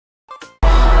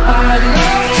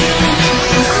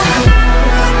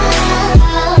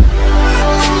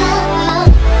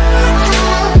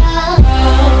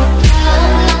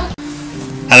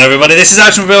Hello everybody, this is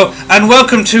Ouchomobile and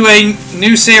welcome to a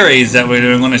new series that we're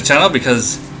doing on this channel,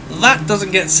 because that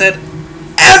doesn't get said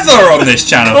ever on this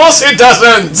channel. Of course it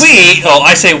doesn't!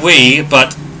 I say we,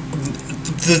 but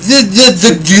the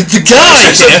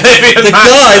guy,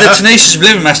 the Tenacious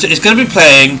Oblivion Master, is going to be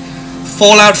playing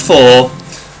Fallout 4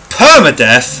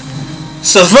 Permadeath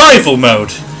Survival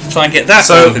Mode. Try and get that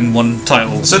all in one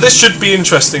title. So this should be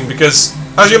interesting because,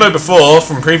 as you know before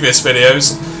from previous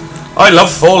videos, I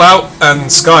love Fallout and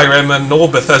Skyrim and all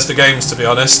Bethesda games, to be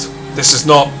honest. This is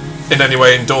not in any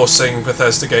way endorsing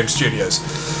Bethesda Game Studios.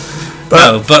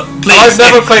 But please, I've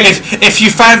never played... if you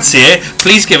fancy it,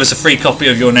 please give us a free copy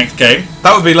of your next game.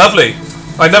 That would be lovely.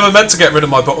 I never meant to get rid of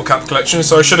my bottle cap collection,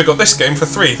 so I should have got this game for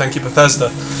free. Thank you, Bethesda.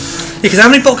 Yeah, because how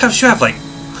many bottle caps do you have? Like,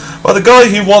 well, the guy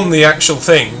who won the actual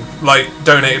thing,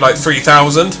 donated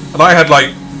 3,000, and I had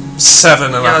 7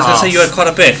 and a half. I was going to say you had quite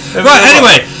a bit. Right,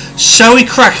 anyway, shall we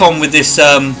crack on with this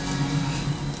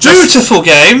beautiful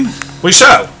game? We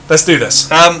shall. Let's do this.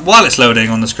 While it's loading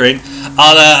on the screen,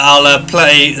 I'll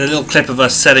play a little clip of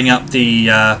us setting up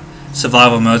the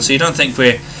survival mode, so you don't think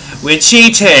we're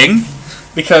cheating,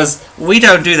 because we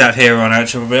don't do that here on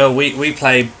Ouchomobile. We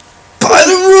play by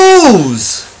the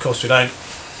rules. Of course we don't.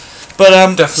 But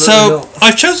Definitely so not.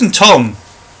 I've chosen Tom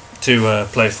to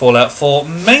play Fallout 4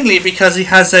 mainly because he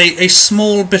has a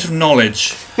small bit of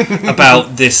knowledge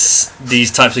about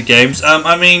these types of games.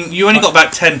 I mean, you only got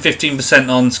about 10-15%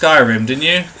 on Skyrim, didn't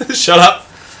you? Shut up.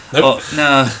 Nope. Oh,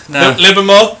 no. A little bit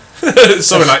more.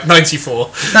 Something like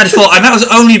 94. 94, and that was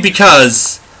only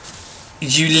because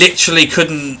you literally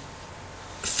couldn't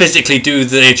physically do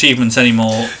the achievements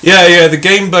anymore. Yeah, the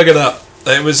game buggered up.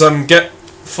 It was get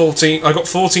 14. I got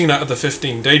 14 out of the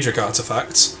 15 Daedric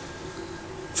artifacts.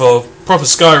 For proper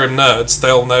Skyrim nerds,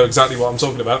 they'll know exactly what I'm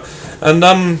talking about. And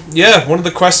yeah, one of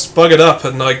the quests buggered up,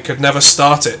 and I could never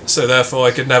start it, so therefore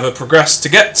I could never progress to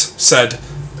get said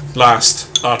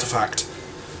last artifact.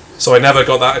 So I never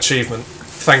got that achievement.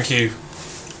 Thank you,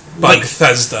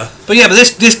 Bethesda. But yeah, but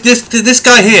this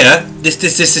guy here,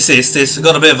 this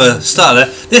got a bit of a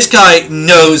starter. This guy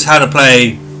knows how to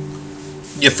play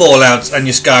your Fallouts and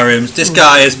your Skyrims. This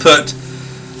guy has put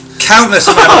countless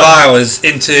amount of hours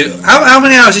into... How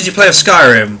many hours did you play of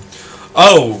Skyrim?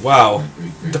 Oh, wow.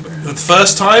 The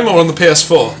first time or on the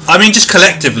PS4? I mean, just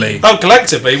collectively. Oh,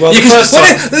 collectively? Well, the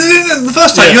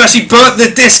first time you actually burnt the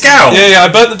disc out. Yeah, I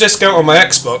burnt the disc out on my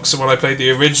Xbox when I played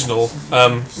the original.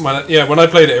 When I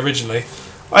played it originally,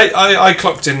 I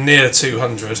clocked in near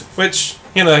 200, which,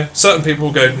 certain people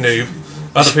will go noob,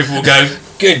 other people will go...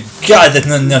 Good God, there's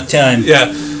not enough time.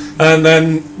 Yeah, and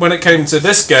then when it came to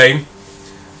this game...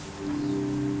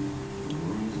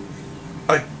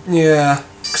 Yeah,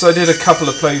 because I did a couple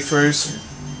of playthroughs,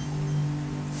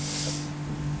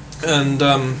 and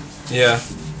yeah,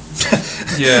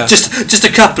 just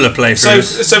a couple of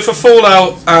playthroughs. So for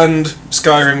Fallout and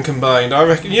Skyrim combined, I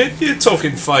reckon you're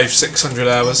talking 500-600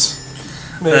 hours.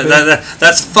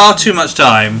 That's far too much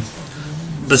time.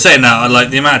 But saying that, I like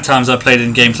the amount of times I played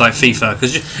in games like FIFA,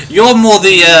 because you're more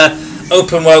the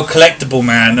open world collectible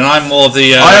man, and I'm more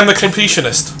the... I am the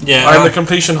completionist. Yeah, I am the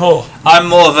completion whore. I'm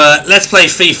more of a, let's play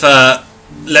FIFA,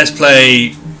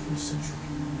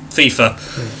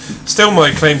 Still,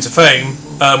 my claim to fame,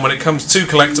 when it comes to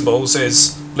collectibles,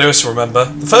 is, Lewis will remember,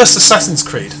 the first Assassin's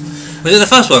Creed. Was it the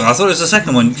first one? I thought it was the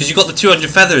second one, because you got the 200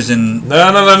 feathers in... No.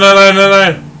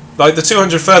 Like, the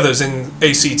 200 feathers in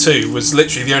AC2 was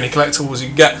literally the only collectibles you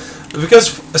could get. But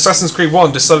because Assassin's Creed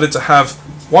 1 decided to have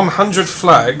 100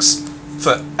 flags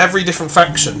for every different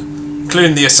faction,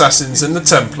 including the Assassins and the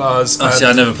Templars. Oh, see,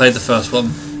 I never played the first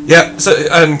one. Yeah,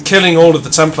 and killing all of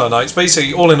the Templar Knights.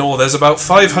 Basically, all in all, there's about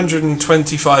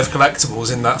 525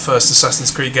 collectibles in that first Assassin's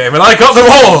Creed game, and I got them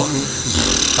all!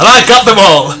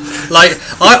 Like,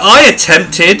 I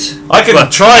attempted... I can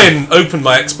try and open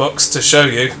my Xbox to show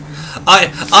you.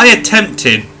 I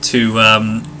attempted to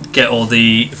get all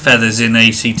the feathers in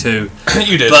AC2.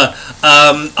 You did. But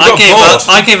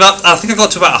I gave up. I think I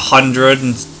got to about 100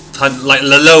 and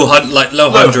low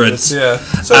hundreds. Yeah.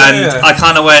 So, and I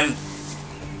kind of went,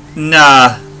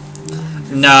 nah,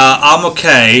 I'm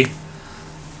okay.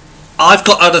 I've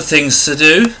got other things to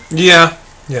do. Yeah.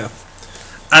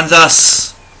 And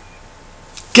thus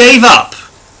gave up.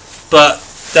 But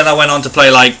then I went on to play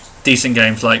decent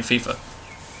games like FIFA.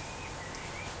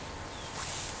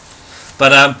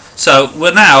 But so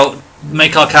we'll now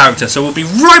make our character. So we'll be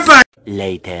right back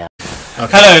later.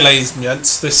 Okay. Hello, ladies and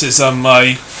gents. This is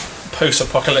my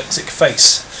post-apocalyptic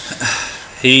face.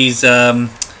 He's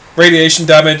radiation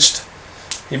damaged.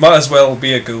 He might as well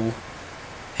be a ghoul.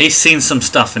 He's seen some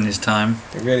stuff in his time.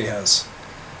 He really has.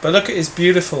 But look at his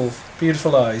beautiful,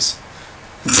 beautiful eyes.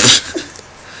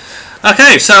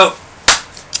 Okay, so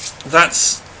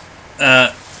that's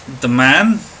the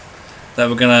man that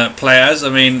we're gonna play as. I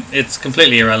mean, it's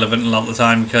completely irrelevant a lot of the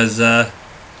time because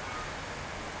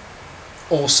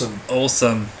awesome.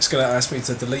 It's going to ask me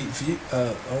to delete view.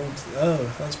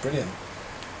 Oh, that's brilliant.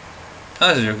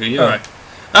 Oh, you're right.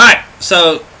 All right,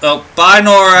 so bye,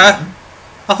 Nora.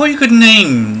 I thought you could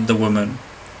name the woman.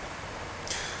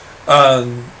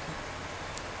 Don't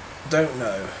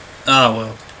know. Oh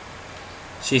well,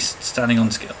 she's standing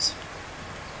on scales.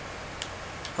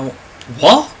 Oh,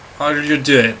 what? How did you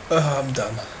do it? I'm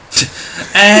done.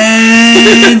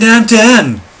 And I'm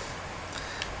done.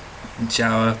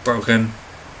 Shower broken.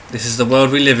 This is the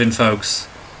world we live in, folks.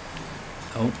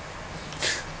 Oh,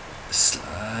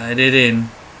 slide it in.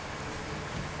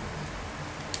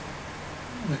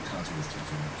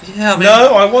 Yeah, I mean,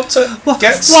 no, I want to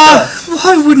get stuff.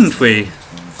 Why wouldn't we?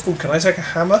 Oh, can I take a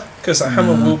hammer? Because that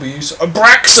hammer will be useful. A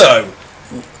Braxo!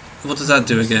 What does that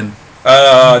do again?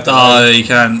 You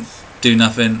can't do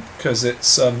nothing. Because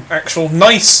it's actual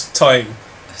nice time.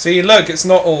 See, look, it's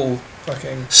not all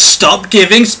fucking... Stop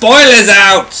giving spoilers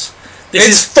out!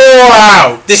 It's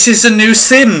Fallout! This is the new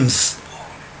Sims.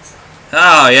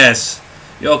 Ah, yes.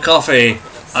 Your coffee.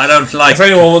 I don't like... If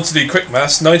anyone wants to do quick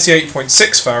maths,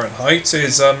 98.6 Fahrenheit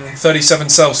is 37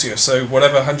 Celsius, so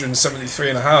whatever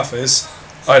 173.5 is,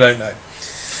 I don't know.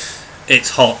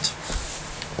 It's hot.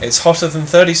 It's hotter than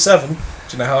 37. Do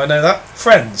you know how I know that?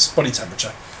 Friends, body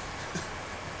temperature.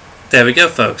 There we go,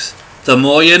 folks. The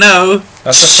more you know.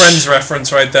 That's a Friends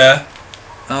reference right there.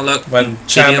 Oh, look. When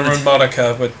Chandler and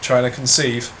Monica were trying to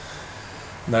conceive.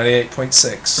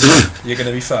 98.6. You're going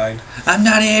to be fine. I'm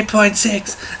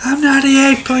 98.6. I'm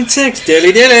 98.6.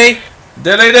 Dilly dilly.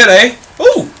 Dilly dilly.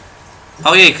 Ooh.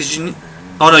 Oh, yeah, because you...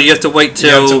 Oh, no, you have to wait till...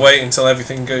 You have to wait until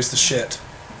everything goes to shit.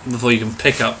 Before you can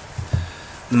pick up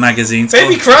magazines.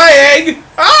 Baby crying!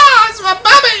 Ah, it's my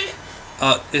baby!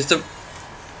 Is the...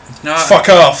 No, fuck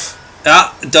off.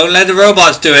 Don't let the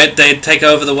robots do it. They take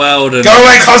over the world and... Go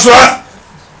away, Cosworth!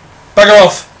 Bugger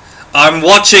off. I'm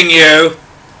watching you.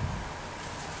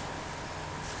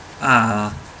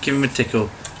 Give him a tickle.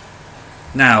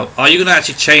 Now, are you going to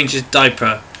actually change his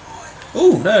diaper?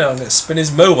 Ooh, no, I'm going to spin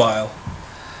his mobile.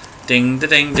 Ding, da,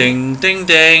 ding, ding, ding,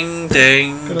 ding,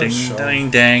 ding, ding,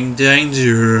 ding, ding, ding,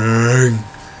 ding.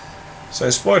 So,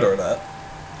 spoiler alert.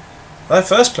 When I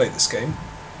first played this game,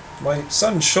 my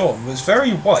son Sean was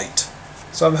very white.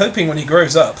 So I'm hoping when he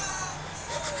grows up...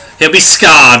 He'll be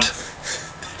scarred.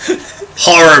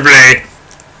 Horribly.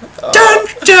 Dun,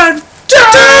 dun,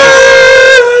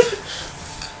 dun!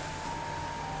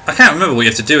 I can't remember what you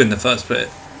have to do in the first bit.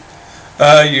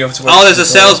 You have to wait. Oh, there's a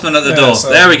salesman at the door.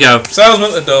 There we go.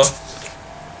 Salesman at the door.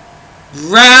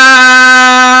 Run!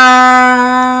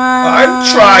 I'm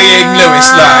trying,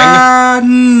 Lewis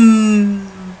Lang.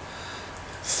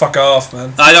 Fuck off,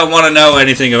 man. I don't want to know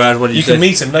anything about what you can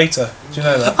meet him later. Do you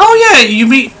know that? Oh yeah, you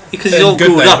meet because he's all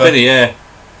glued up, isn't he? Yeah.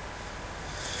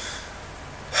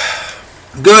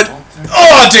 Good.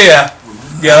 Oh dear.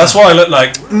 Yeah, that's what I look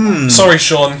like. Sorry,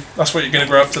 Sean. That's what you're going to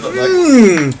grow up to look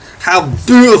like. How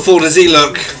beautiful does he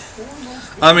look?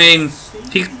 I mean,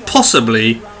 he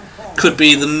possibly could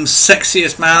be the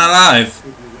sexiest man alive.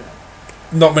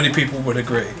 Not many people would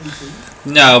agree.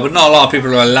 No, but not a lot of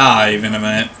people are alive in a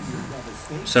minute.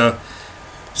 So,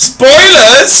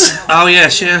 spoilers! Oh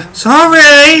yes, yeah.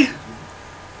 Sorry.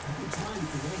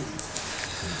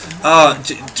 Oh,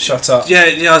 shut up. Yeah,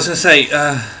 I was gonna say.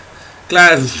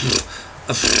 Glad.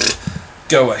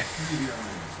 Go away.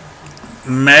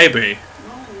 Maybe.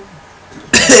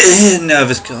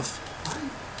 Nervous cough.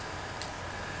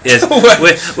 Yes,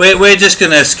 we're just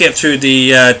gonna skip through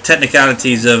the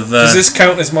technicalities of. Does this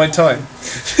count as my time?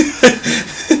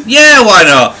 Yeah, why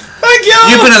not? Thank you.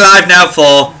 You've been alive now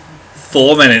for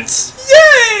 4 minutes.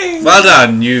 Yay! Well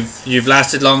done. You've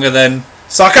lasted longer than.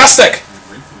 Sarcastic.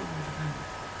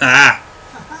 Ah.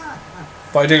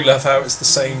 But I do love how it's the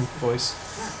same voice.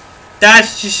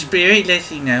 That's your spirit, let's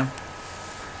know.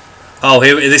 Oh,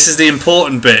 this is the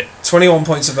important bit. 21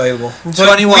 points available.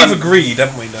 21. We've agreed,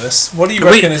 haven't we, Lewis? What do you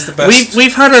reckon is the best?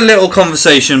 We've had a little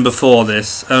conversation before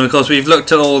this, and of course we've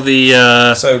looked at all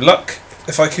the. So luck.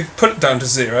 If I could put it down to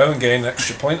 0 and gain an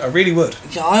extra point, I really would.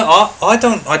 Yeah, I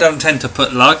don't tend to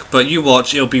put luck, but you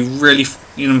watch, it'll be really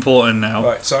important now.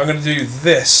 Right, so I'm going to do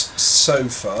this so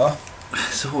far.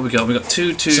 So what we got? We got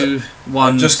 2, 2,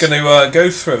 1. I'm just going to go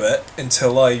through it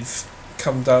until I've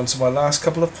come down to my last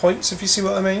couple of points, if you see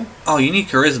what I mean. Oh, you need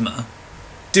charisma.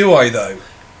 Do I, though?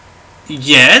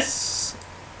 Yes.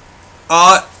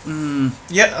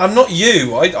 Yeah, I'm not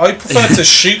you. I prefer to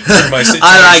shoot through my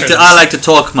situations. I like to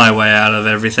talk my way out of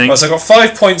everything. Right, so I've got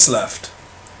 5 points left.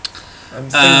 I'm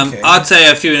thinking. I'd say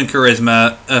a few in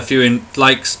charisma, a few in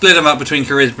split them up between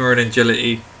charisma and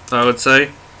agility. I would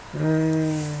say.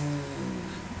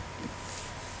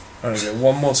 Okay,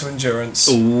 1 more to endurance.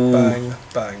 Ooh. Bang,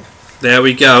 bang. There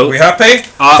we go. Are we happy?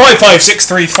 5, 5, 6,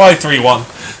 3, 5, 3, 1.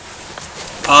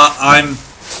 I'm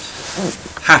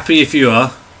happy if you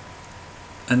are.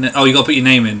 And then, you got to put your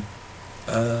name in.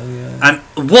 Yeah. And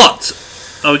what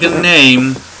are we going to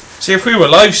name? See, if we were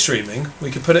live streaming, we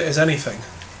could put it as anything.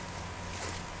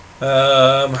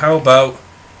 How about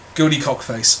Goody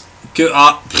Cockface?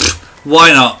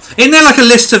 Why not? Isn't there like a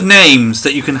list of names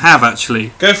that you can have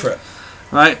actually? Go for it.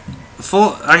 Right.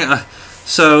 So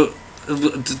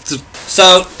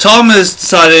Tom has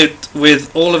decided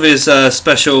with all of his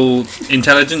special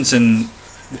intelligence and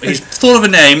he's thought of a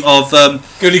name of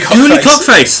Goody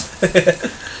Cockface.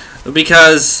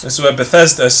 Because this is where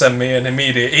Bethesda sent me an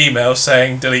immediate email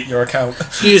saying delete your account.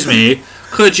 Excuse me,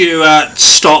 could you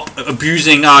stop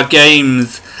abusing our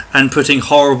games and putting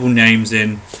horrible names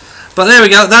in? But there we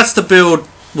go, that's the build.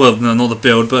 Well, no, not the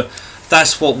build, but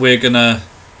that's what we're gonna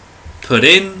put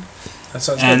in. That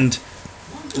sounds and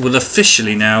good. We'll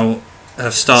officially now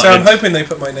have started. So I'm hoping they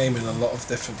put my name in a lot of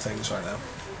different things right now.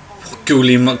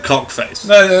 Ghoulie Cockface.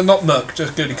 No, not Muck,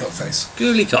 just Goody Cockface.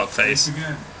 Ghoulie Cockface.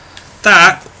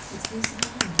 That.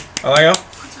 Oh, hang on.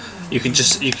 You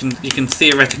can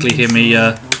theoretically hear me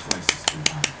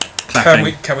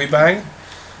clapping. Can we bang?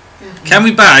 Can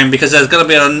we bang? Because there's going to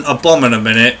be a bomb in a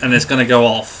minute, and it's going to go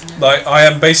off. Like I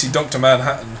am basically Dr.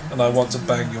 Manhattan, and I want to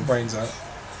bang your brains out.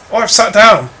 Oh, I've sat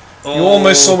down. Oh. You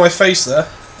almost saw my face there.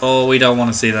 Oh, we don't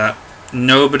want to see that.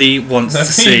 Nobody wants to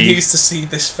see. Nobody needs to see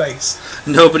this face.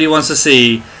 Nobody wants to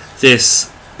see this.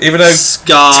 Even though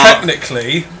scar.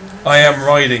 Technically, I am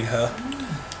riding her.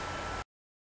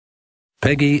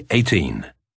 Peggy 18.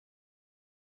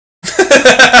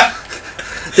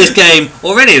 This game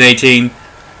already an 18.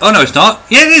 Oh no, it's not.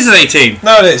 Yeah, it is an 18.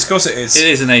 No, it is. Of course, it is. It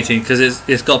is an 18 because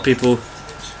it's got people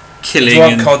killing. Do you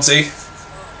want Codsy?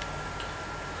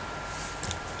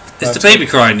 Is the baby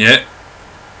crying yet?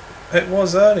 It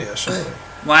was earlier, surely.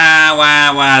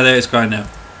 Wow! There it's crying now.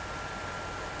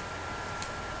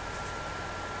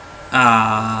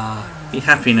 Be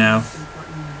happy now.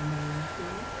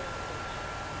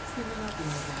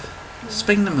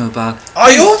 Spring the mobile.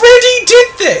 I already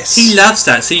did this! He loves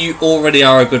that. See, you already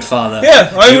are a good father.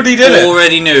 Yeah, I already did it. You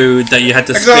already knew that you had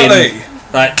to exactly. spin.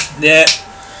 Like, yeah,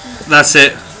 that's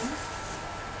it.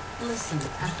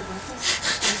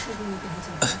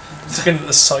 Looking at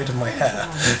the side of my hair.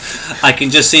 I can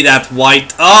just see that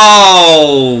white.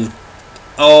 Oh!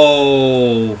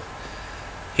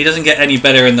 He doesn't get any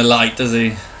better in the light, does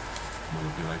he?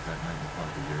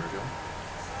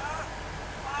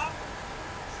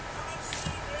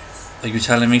 Are you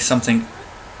telling me something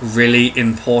really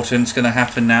important is going to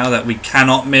happen now that we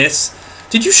cannot miss?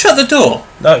 Did you shut the door?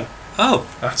 No. Oh.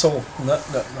 At all. No.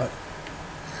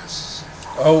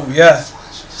 Oh, yeah.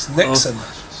 It's Nixon.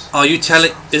 Are you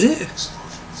telling... Is it?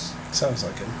 Sounds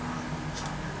like him.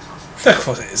 Of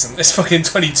course it isn't. It's fucking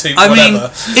 22, I whatever. mean,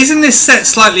 isn't this set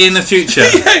slightly in the future?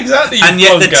 Yeah, exactly. And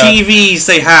yet the TVs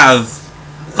they have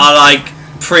are like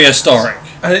prehistoric.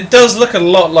 And it does look a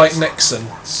lot like Nixon.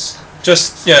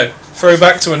 Just, throw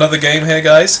back to another game here,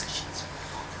 guys.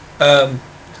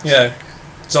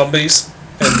 Zombies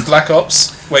in Black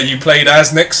Ops, where you played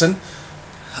as Nixon.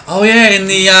 Oh yeah, in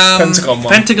the Pentagon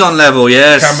one. Pentagon level,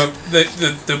 yes. Camera,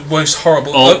 the most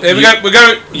horrible. Oh, here we go. We're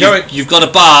going. You've got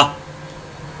a bar.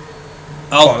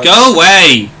 Oh, Bollocks. go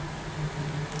away!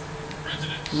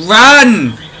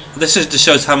 Run! This just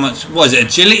shows how much. What is it?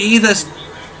 Agility? That's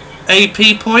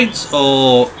AP points,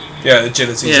 or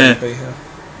agility. Yeah. AP, yeah.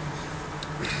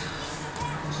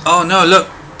 Oh no! Look,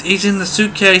 he's in the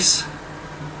suitcase.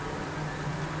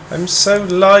 I'm so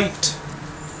light.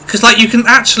 Because you can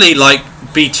actually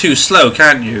be too slow,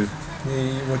 can't you?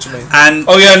 Yeah, what do you mean? And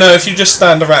if you just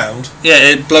stand around. Yeah,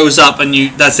 it blows up and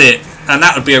that's it. And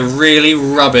that would be a really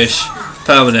rubbish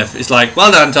permadeath. It's like,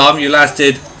 well done, Tom. You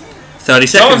lasted 30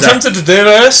 seconds. I'm tempted to do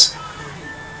this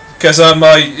because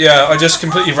I just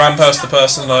completely ran past the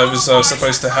person I was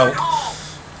supposed to help.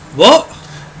 What?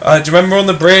 Do you remember on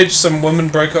the bridge, some woman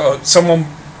broke her... Someone...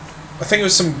 I think it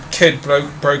was some kid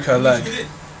broke her leg.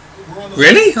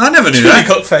 Really? I never knew that.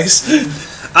 Cockface.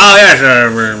 Oh, yes.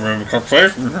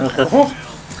 Cockface.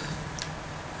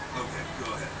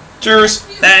 Cheers.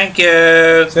 Thank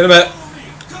you. See you in a bit.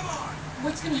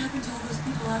 What's going to happen to all those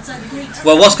people outside the gate?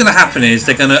 Well, what's going to happen is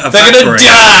they're going to evaporate. They're going to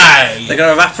die! They're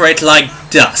going to evaporate like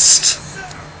dust.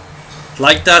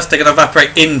 Like dust, they're going to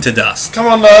evaporate into dust. Come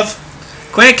on, love.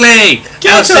 Quickly!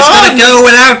 Get Else it's going on! to go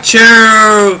without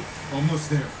you! Almost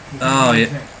there. Oh,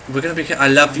 yeah. We're going to be... I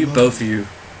love you, both of you.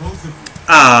 Both of you.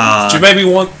 Ah. Do you maybe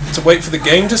want to wait for the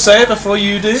game to say it before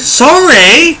you do?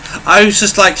 Sorry! I was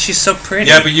just like, she's so pretty.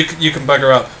 Yeah, but you can bug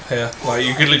her up here. Like,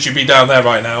 you could literally be down there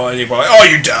right now and you'd be like, oh,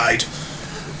 you died!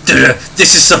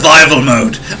 This is survival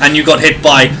mode, and you got hit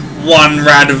by 1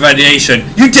 round of radiation.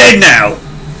 You dead now!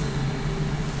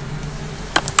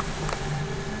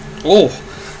 Oh,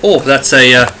 that's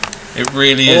a... It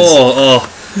really is.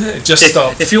 It just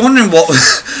stopped. If you're wondering what...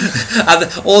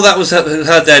 all that was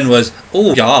heard then was,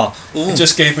 oh, yeah. Ooh. It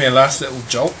just gave me a last little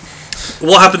jolt.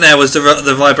 What happened there was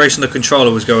the vibration of the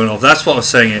controller was going off. That's what I was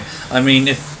saying. I mean,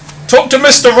 if... Talk to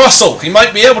Mr. Russell. He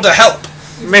might be able to help.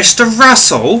 Mr.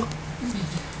 Russell?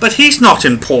 But he's not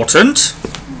important.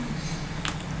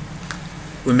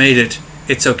 We made it.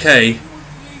 It's okay.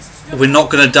 We're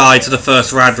not going to die to the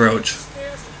first rad roach.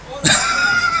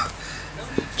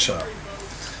 Shut up.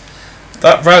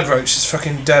 That rad roach is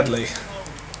fucking deadly.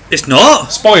 It's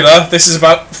not? Spoiler, this is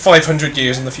about 500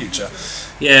 years in the future.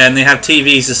 Yeah, and they have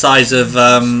TVs the size of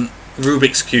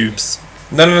Rubik's Cubes.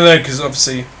 No, because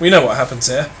obviously we know what happens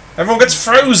here. Everyone gets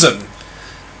frozen.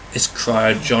 It's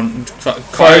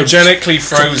Cryogenically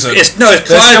frozen. It's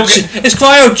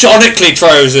cryogenically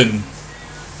frozen.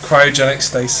 Cryogenic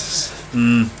stasis.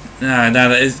 No,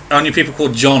 that is only people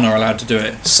called John are allowed to do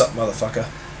it. Sup, motherfucker.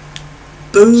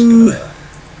 Boo!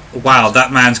 Wow,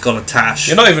 that man's got a tash.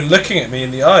 You're not even looking at me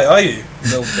in the eye, are you,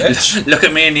 little bitch? Look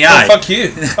at me in the Oh, eye. fuck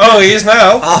you. Oh, he is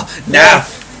now. Oh, now.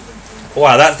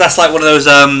 Wow, that's like one of those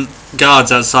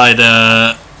guards outside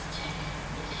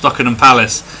Buckingham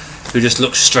Palace who just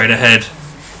looks straight ahead.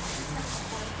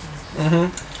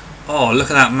 Oh, look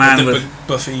at that man with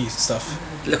Buffy stuff.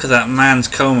 Look at that man's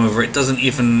comb over. It doesn't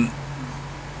even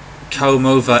comb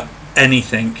over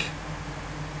anything.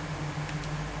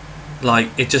 Like,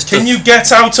 it just... Can you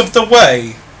get out of the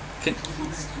way?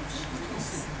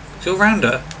 Go round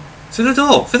her. Through the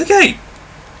door. Through the gate.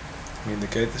 I mean the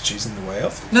gate that she's in the way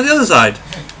of? No, the other side.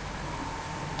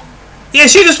 Yeah,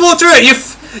 she just walked through it.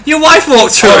 Your wife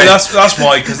walked through it. That's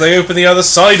why, because they opened the other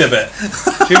side of it.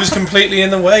 She was completely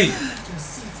in the way.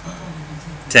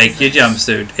 Take your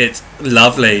jumpsuit. It's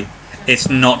lovely. It's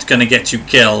not going to get you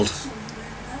killed.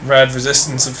 Rad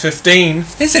resistance of 15.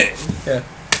 Is it? Yeah.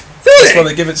 Really? That's why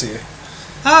they give it to you.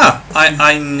 Ah,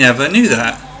 I never knew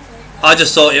that. I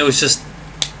just thought it was just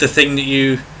the thing that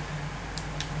you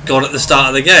got at the start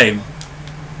of the game.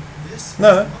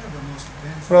 No.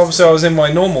 Well, obviously I was in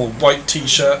my normal white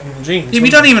t-shirt and jeans. You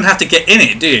don't even have to get in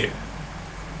it, do you?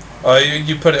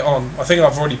 You put it on. I think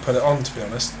I've already put it on, to be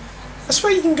honest. I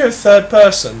swear you can go third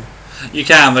person. You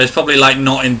can, but it's probably like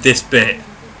not in this bit.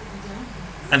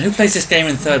 And who plays this game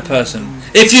in third person?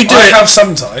 If you do I it, have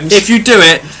sometimes. if you do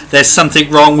it, there's something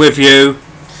wrong with you.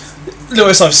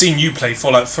 Lewis, I've seen you play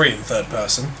Fallout 3 in third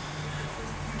person.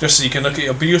 Just so you can look at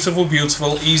your beautiful,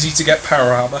 easy to get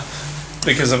power armor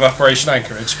because of Operation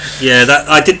Anchorage. Yeah,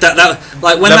 I did that.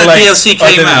 Like when Level that 8. DLC I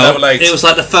came did it, out, level 8. it was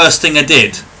like the first thing I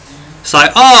did. It's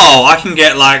like, oh, I can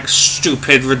get like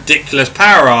stupid, ridiculous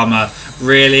power armor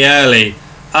really early.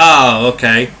 Oh,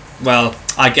 okay. Well,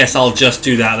 I guess I'll just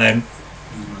do that then.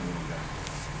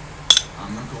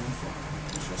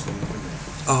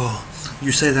 Oh,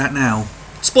 you say that now.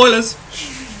 Spoilers!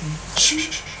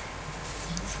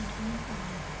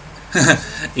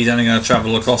 He's only going to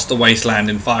travel across the wasteland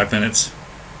in 5 minutes.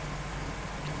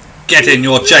 Get in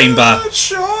your chamber!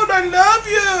 Sean, I love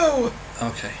you!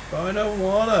 Okay. But I don't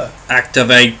wanna.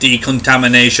 Activate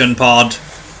decontamination pod.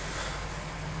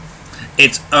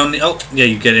 It's only... Oh, yeah,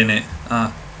 you get in it.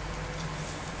 I'm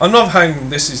not hanging.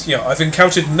 This is... Yeah, I've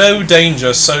encountered no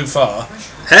danger so far.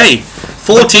 Hey!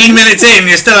 14 minutes in,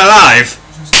 you're still alive!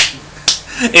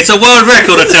 It's a world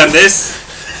record attempt, this!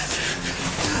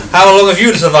 How long have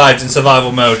you survived in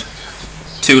survival mode?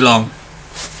 Too long.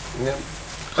 Yeah.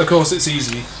 Of course, it's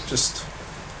easy. Just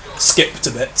skipped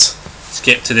a bit.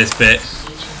 Skip to this bit.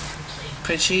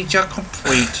 Procedure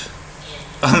complete.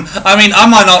 I mean, I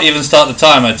might not even start the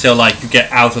timer till like you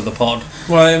get out of the pod.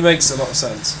 Well, it makes a lot of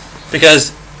sense.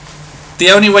 Because the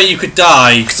only way you could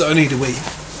die... Because I need a wee.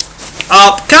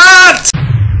 Up cut!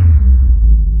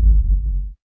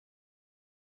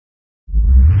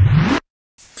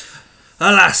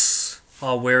 Alas,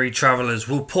 our weary travellers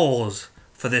will pause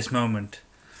for this moment,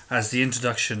 as the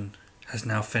introduction has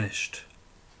now finished.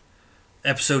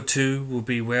 Episode 2 will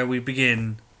be where we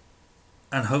begin,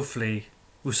 and hopefully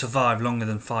we'll survive longer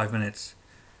than 5 minutes.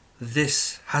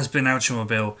 This has been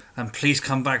Ouchomobile, and please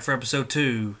come back for episode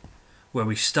 2, where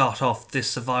we start off this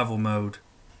survival mode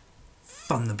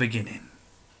from the beginning.